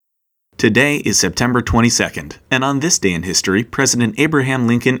Today is September 22nd, and on this day in history, President Abraham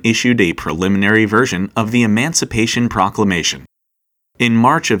Lincoln issued a preliminary version of the Emancipation Proclamation. In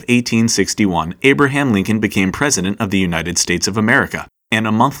March of 1861, Abraham Lincoln became President of the United States of America, and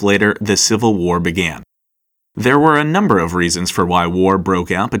a month later, the Civil War began. There were a number of reasons for why war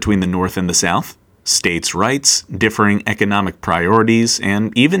broke out between the North and the South. States' rights, differing economic priorities,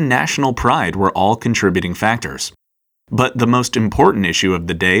 and even national pride were all contributing factors. But the most important issue of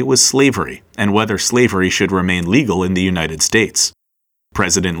the day was slavery, and whether slavery should remain legal in the United States.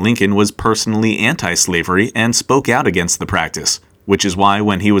 President Lincoln was personally anti-slavery and spoke out against the practice, which is why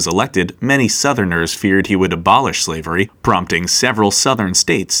when he was elected, many Southerners feared he would abolish slavery, prompting several Southern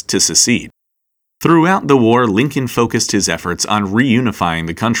states to secede. Throughout the war, Lincoln focused his efforts on reunifying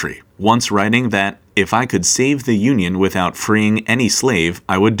the country, once writing that, "If I could save the Union without freeing any slave,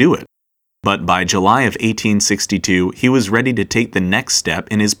 I would do it." But by July of 1862, he was ready to take the next step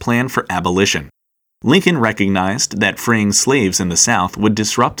in his plan for abolition. Lincoln recognized that freeing slaves in the South would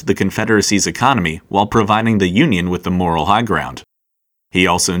disrupt the Confederacy's economy while providing the Union with the moral high ground. He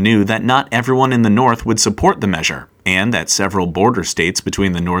also knew that not everyone in the North would support the measure, and that several border states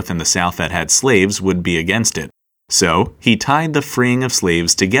between the North and the South that had slaves would be against it. So, he tied the freeing of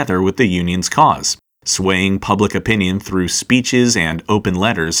slaves together with the Union's cause, swaying public opinion through speeches and open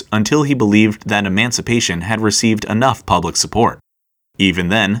letters until he believed that emancipation had received enough public support. Even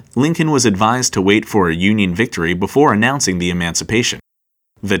then, Lincoln was advised to wait for a Union victory before announcing the emancipation.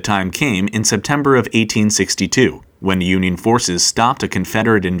 The time came in September of 1862, when Union forces stopped a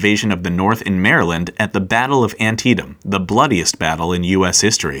Confederate invasion of the North in Maryland at the Battle of Antietam, the bloodiest battle in U.S.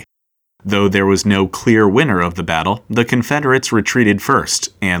 history. Though there was no clear winner of the battle, the Confederates retreated first,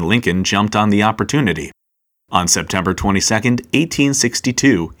 and Lincoln jumped on the opportunity. On September 22,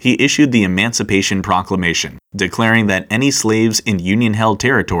 1862, he issued the Emancipation Proclamation, declaring that any slaves in Union-held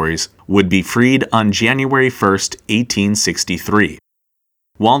territories would be freed on January 1, 1863.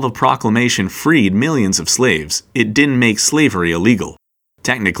 While the proclamation freed millions of slaves, it didn't make slavery illegal.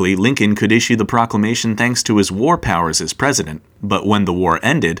 Technically, Lincoln could issue the proclamation thanks to his war powers as president, but when the war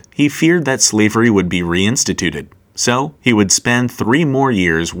ended, he feared that slavery would be reinstituted. So, he would spend 3 more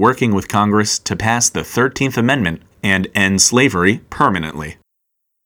years working with Congress to pass the 13th Amendment and end slavery permanently.